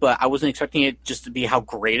movie, but I wasn't expecting it just to be how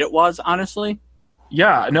great it was, honestly.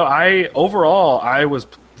 Yeah, no, I was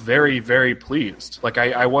very, very pleased. Like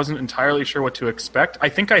I wasn't entirely sure what to expect. I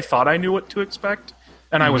think I thought I knew what to expect,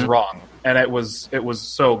 and I was wrong. And it was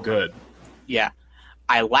so good. Yeah.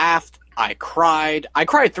 I laughed. I cried. I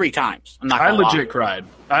cried 3 times. I legit cried.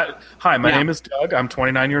 Hi, my name is Doug. I'm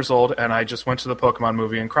 29 years old, and I just went to the Pokemon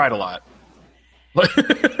movie and cried a lot.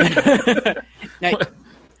 Now,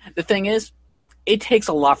 the thing is, it takes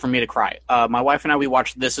a lot for me to cry. My wife and I, we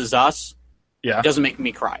watched This Is Us. Yeah. It doesn't make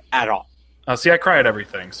me cry at all. See, I cry at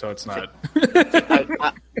everything, so it's not...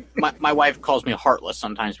 my wife calls me heartless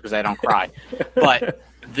sometimes because I don't cry. But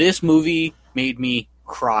this movie made me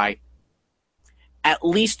cry at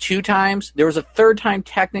least 2 times. There was a 3rd time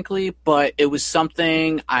technically, but it was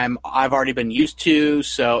something I've already been used to,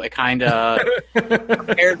 so it kind of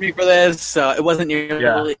prepared me for this. So it wasn't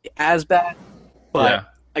nearly as bad. But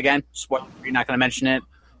again, spoiler, you're not going to mention it.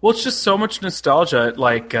 Well, it's just so much nostalgia.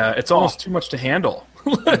 Like it's almost too much to handle.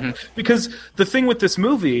 Because the thing with this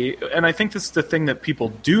movie, and I think this is the thing that people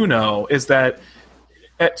do know, is that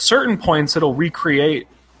at certain points it'll recreate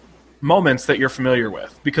moments that you're familiar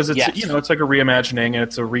with, because it's it's like a reimagining and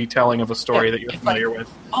it's a retelling of a story that you're familiar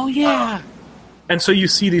with. Oh yeah. And so you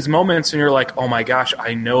see these moments and you're like, "Oh my gosh,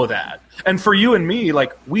 I know that." And for you and me,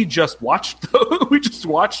 like we just watched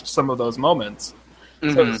some of those moments.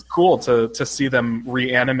 So it's cool to see them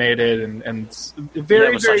reanimated and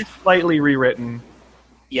very slightly rewritten.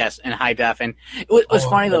 Yes, in high def. And it was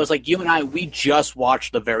funny though. It's like you and I, we just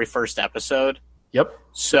watched the very first episode. Yep.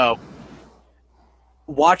 So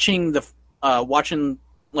watching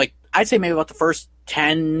like I'd say maybe about the first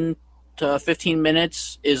 10 to 15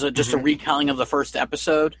 minutes is just a retelling of the first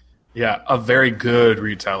episode. Yeah, a very good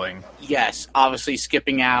retelling. Yes, obviously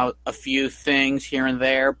skipping out a few things here and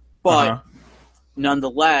there, but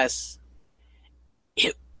nonetheless,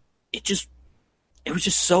 it was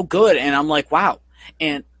just so good, and I'm like, wow.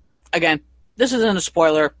 And again, this isn't a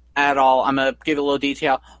spoiler at all. I'm gonna give a little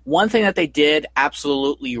detail. One thing that they did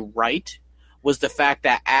absolutely right was the fact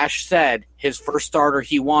that Ash said his first starter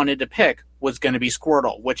he wanted to pick was going to be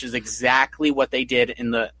Squirtle, which is exactly what they did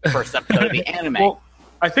in the first episode of the anime. Well,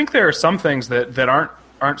 I think there are some things that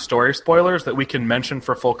aren't story spoilers that we can mention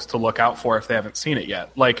for folks to look out for if they haven't seen it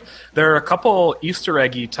yet. Like, there are a couple Easter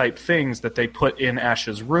eggy type things that they put in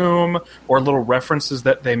Ash's room, or little references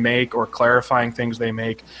that they make, or clarifying things they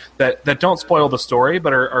make that don't spoil the story,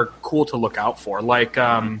 but are cool to look out for. Like,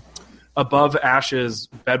 above Ash's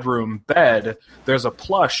bedroom bed, there's a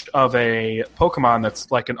plush of a Pokemon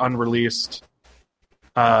that's like an unreleased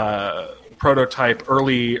prototype,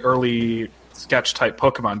 early sketch type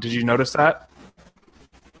Pokemon. Did you notice that?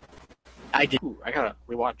 I did. I gotta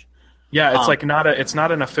rewatch. Yeah, it's it's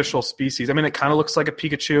not an official species. I mean, it kind of looks like a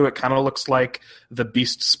Pikachu. It kind of looks like the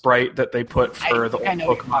Beast sprite that they put for the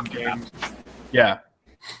old Pokemon game. Yeah.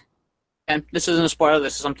 And this isn't a spoiler.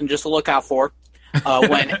 This is something just to look out for.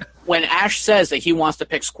 When Ash says that he wants to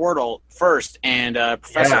pick Squirtle first, and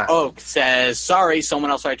Professor Oak says, "Sorry,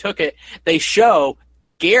 someone else already took it," they show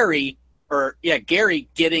Gary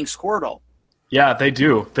getting Squirtle. Yeah, they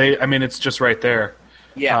do. I mean, it's just right there.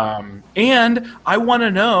 Yeah. And I want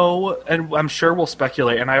to know, and I'm sure we'll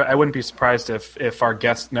speculate, and I wouldn't be surprised if our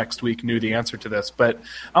guest next week knew the answer to this, but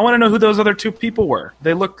I want to know who those other 2 people were.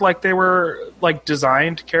 They looked like they were like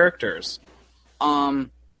designed characters.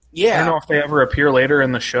 Yeah. I don't know if they ever appear later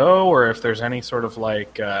in the show, or if there's any sort of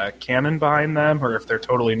like canon behind them, or if they're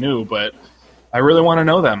totally new, but I really want to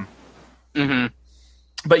know them.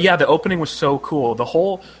 Mm-hmm. But yeah, the opening was so cool. The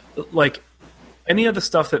whole, like, any of the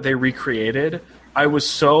stuff that they recreated, I was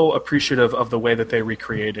so appreciative of the way that they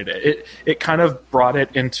recreated it. It kind of brought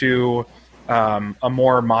it into a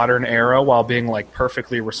more modern era while being like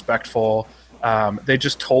perfectly respectful. They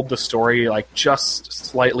just told the story like just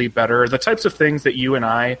slightly better. The types of things that you and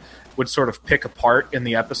I would sort of pick apart in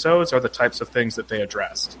the episodes are the types of things that they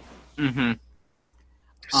addressed. Mm-hmm.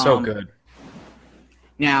 So good.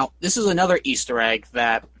 Now, this is another Easter egg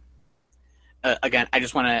that, again, I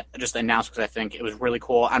just want to just announce because I think it was really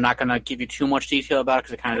cool. I'm not going to give you too much detail about it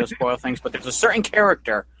because it kind of does spoil things, but there's a certain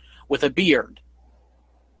character with a beard.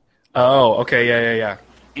 Oh, okay, yeah.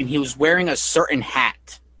 And he was wearing a certain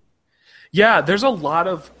hat. Yeah, there's a lot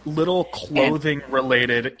of little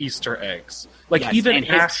clothing-related Easter eggs. Like, yes, even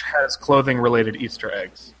Ash has clothing-related Easter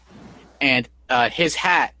eggs. And his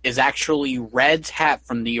hat is actually Red's hat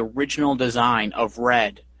from the original design of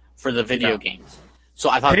Red for the video games. So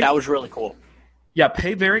I thought that was really cool. Yeah,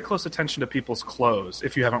 pay very close attention to people's clothes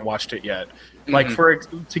if you haven't watched it yet. Like,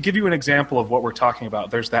 to give you an example of what we're talking about,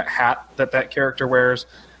 there's that hat that character wears.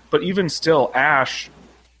 But even still, Ash,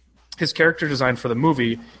 his character design for the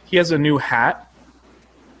movie, he has a new hat,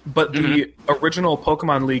 but the original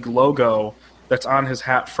Pokemon League logo that's on his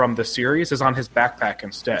hat from the series is on his backpack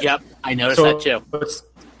instead. Yep, I noticed that too.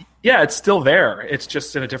 It's still there. It's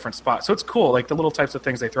just in a different spot. So it's cool, like the little types of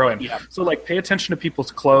things they throw in. Yep. So like pay attention to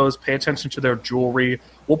people's clothes, pay attention to their jewelry.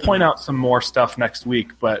 We'll point out some more stuff next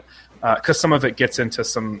week, but because some of it gets into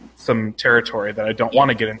some territory that I don't want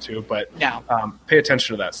to get into, but pay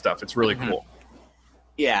attention to that stuff. It's really cool.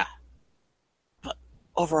 Yeah. But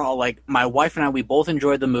overall, like, my wife and I, we both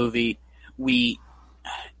enjoyed the movie. We,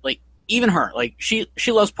 like, even her, like, she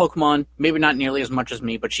loves Pokemon, maybe not nearly as much as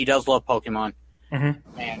me, but she does love Pokemon.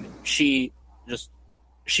 Mm-hmm. And she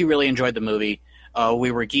really enjoyed the movie. We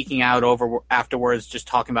were geeking out afterwards, just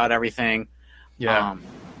talking about everything. Yeah.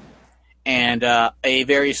 And a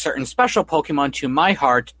very certain special Pokemon to my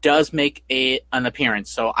heart does make an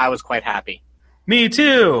appearance, so I was quite happy. Me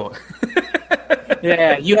too!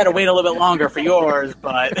 Yeah, you had to wait a little bit longer for yours,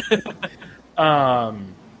 but...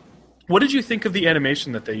 What did you think of the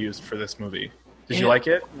animation that they used for this movie? Did you like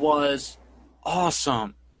it? It was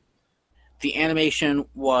awesome. The animation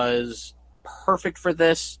was perfect for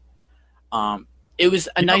this. It was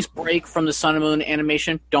a nice break from the Sun and Moon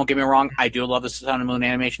animation. Don't get me wrong, I do love the Sun and Moon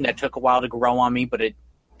animation. That took a while to grow on me, but it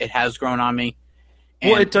has grown on me.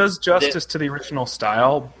 And well, it does justice to the original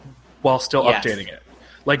style while still updating it.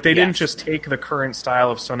 Like, they didn't just take the current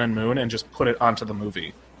style of Sun and Moon and just put it onto the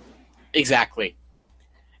movie. Exactly.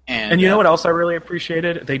 And you know what else I really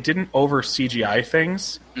appreciated? They didn't over CGI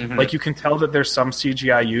things. Mm-hmm. Like, you can tell that there's some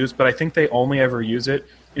CGI used, but I think they only ever use it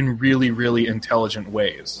in really, really intelligent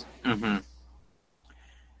ways. Mm-hmm.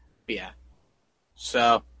 Yeah.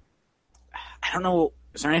 So, I don't know.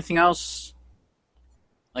 Is there anything else?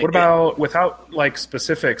 Like, what about, without, like,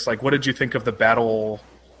 specifics, like, what did you think of the battle,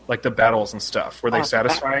 like, the battles and stuff? Were they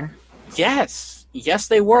satisfying? Yes. Yes,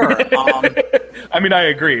 they were. I mean, I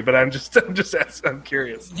agree, but I'm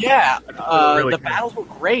curious. Yeah. Really the battles were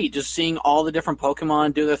great, just seeing all the different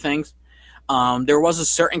Pokemon do their things. There was a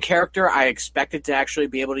certain character I expected to actually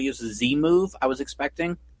be able to use a Z move, I was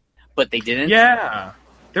expecting, but they didn't. Yeah.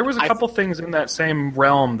 There was a couple things in that same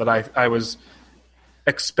realm that I was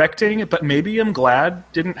expecting, but maybe I'm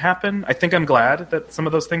glad didn't happen. I think I'm glad that some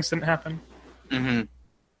of those things didn't happen. Mm-hmm.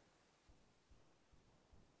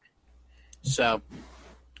 So,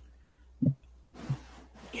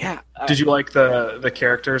 yeah. Did you like the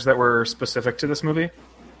characters that were specific to this movie?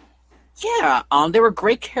 Yeah, they were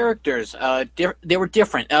great characters. They were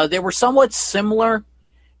different. They were somewhat similar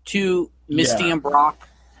to Misty and Brock,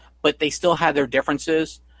 but they still had their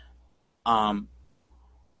differences. Again,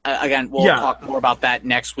 we'll talk more about that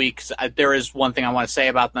next week. 'Cause there is one thing I want to say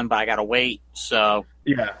about them, but I gotta wait. So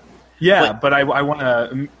but I want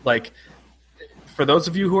to, like, for those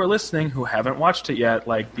of you who are listening who haven't watched it yet,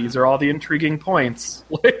 like, these are all the intriguing points.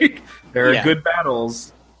 Like, there are good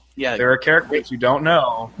battles. Yeah, there are characters you don't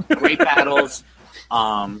know. Great battles.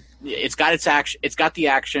 It's got its action. It's got the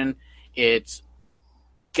action. It's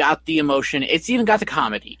got the emotion. It's even got the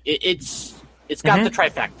comedy. It's got the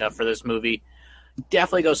trifecta for this movie.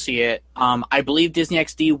 Definitely go see it. I believe Disney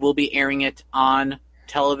XD will be airing it on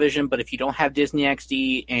television, but if you don't have Disney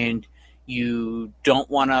XD and you don't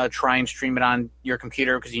want to try and stream it on your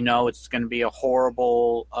computer because you know it's going to be a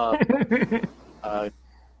horrible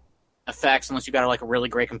effects unless you got like a really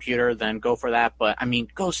great computer, then go for that. But I mean,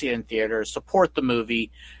 go see it in theaters, support the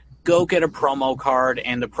movie, go get a promo card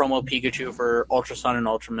and the promo Pikachu for Ultra Sun and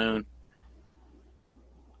Ultra Moon.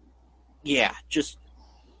 Yeah, just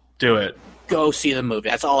do it. go see the movie.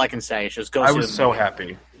 That's all I can say. Is just go see the movie. I was so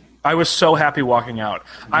happy. I was so happy walking out.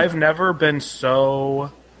 I've never been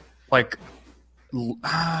so, like,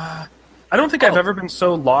 I don't think I've ever been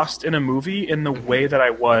so lost in a movie in the way that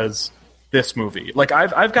I was this movie. Like,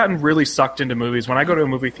 I've gotten really sucked into movies. When I go to a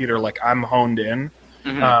movie theater, like, I'm honed in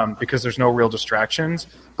because there's no real distractions.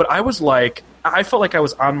 But I was like, I felt like I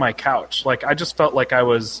was on my couch. Like, I just felt like I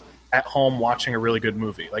was at home watching a really good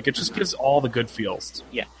movie. Like, it just gives all the good feels.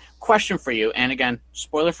 Yeah. Question for you, and again,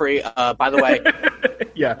 spoiler free. By the way,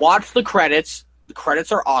 yeah. Watch the credits. The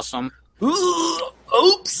credits are awesome.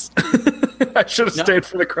 Oops! I should have stayed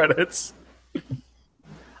for the credits.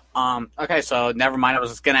 Okay, so never mind. I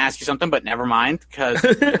was going to ask you something, but never mind because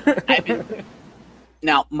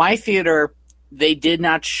now my theater, they did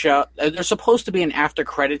not show. There's supposed to be an after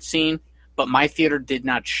credit scene, but my theater did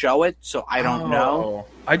not show it, so I don't know.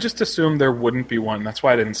 I just assumed there wouldn't be one. That's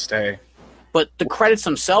why I didn't stay. But the credits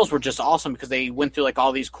themselves were just awesome because they went through like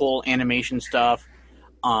all these cool animation stuff.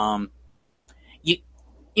 You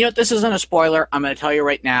know, this isn't a spoiler. I'm going to tell you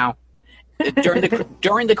right now.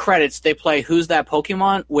 During the credits, they play "Who's That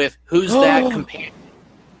Pokemon" with "Who's That Companion."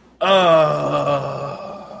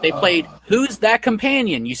 They played "Who's That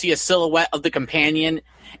Companion." You see a silhouette of the companion,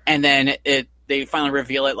 and then they finally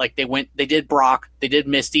reveal it. Like they did Brock, they did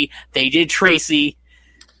Misty, they did Tracy.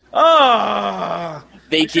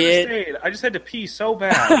 They did. Stayed. I just had to pee so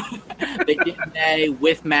bad. They did May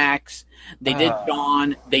with Max. They did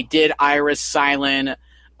Dawn. They did Iris, Silent,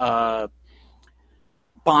 Bonnie,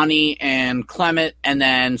 and Clement, and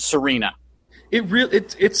then Serena.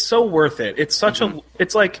 It's so worth it. It's such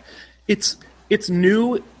it's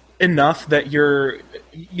new enough that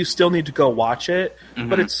you still need to go watch it,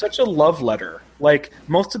 but it's such a love letter. Like,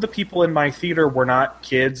 most of the people in my theater were not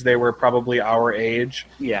kids. They were probably our age.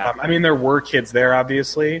 Yeah. I mean, there were kids there,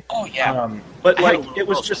 obviously. Oh, yeah. But, like, it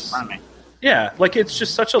was just... Yeah, like, it's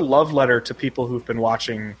just such a love letter to people who've been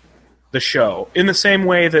watching the show. In the same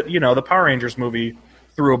way that, you know, the Power Rangers movie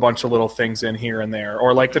threw a bunch of little things in here and there.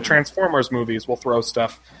 Or, like, the Transformers movies will throw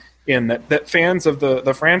stuff in that fans of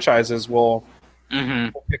the franchises will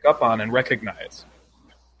pick up on and recognize.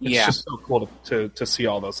 It's just so cool to see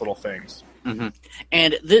all those little things. And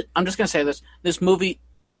I'm just going to say this. This movie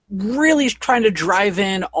really is trying to drive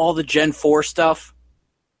in all the Gen 4 stuff.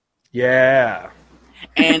 Yeah.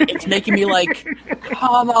 And it's making me like,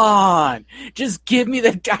 come on. Just give me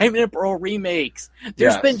the Diamond and Pearl remakes.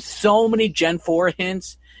 There's been so many Gen 4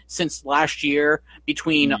 hints since last year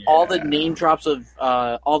between all the name drops of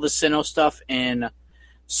all the Sinnoh stuff in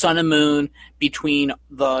Sun and Moon, between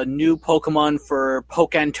the new Pokemon for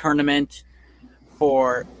Pokken Tournament,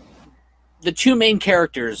 for... The two main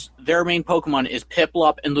characters, their main Pokemon is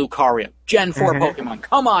Piplup and Lucario. Gen 4 Pokemon.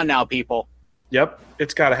 Come on now, people. Yep.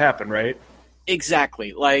 It's got to happen, right?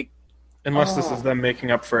 Exactly. Like, unless this is them making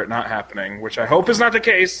up for it not happening, which I hope is not the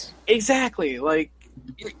case. Exactly. Like,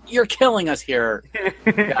 you're killing us here,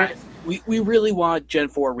 guys. We really want Gen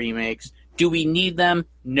 4 remakes. Do we need them?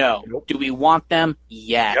 No. Nope. Do we want them?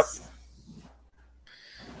 Yes.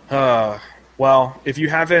 Yep. Well, if you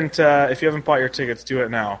haven't bought your tickets, do it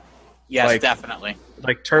now. Yes, definitely.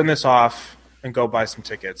 Like, turn this off and go buy some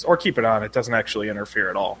tickets. Or keep it on. It doesn't actually interfere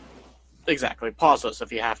at all. Exactly. Pause us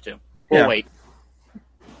if you have to. We'll wait.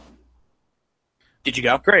 Did you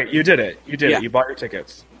go? Great. You did it. You did it. You bought your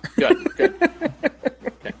tickets. Good.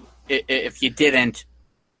 Okay. If you didn't,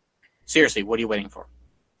 seriously, what are you waiting for?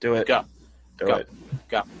 Do it. Go. Do it.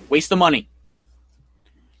 Go. Waste the money.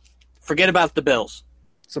 Forget about the bills.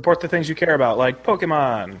 Support the things you care about, like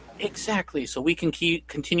Pokemon. Exactly, so we can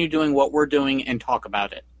continue doing what we're doing and talk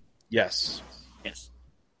about it. Yes.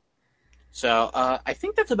 So I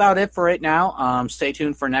think that's about it for right now. Stay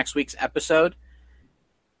tuned for next week's episode.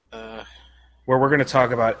 Where we're going to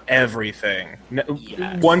talk about everything.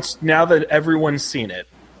 Now that everyone's seen it,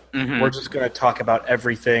 we're just going to talk about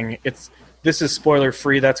everything. This is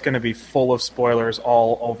spoiler-free. That's going to be full of spoilers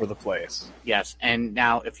all over the place. Yes, and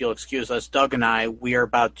now, if you'll excuse us, Doug and I, we are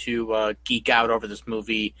about to geek out over this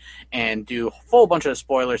movie and do a full bunch of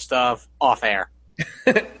spoiler stuff off air.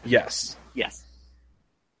 Yes.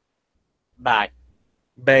 Bye.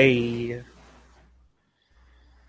 Bye.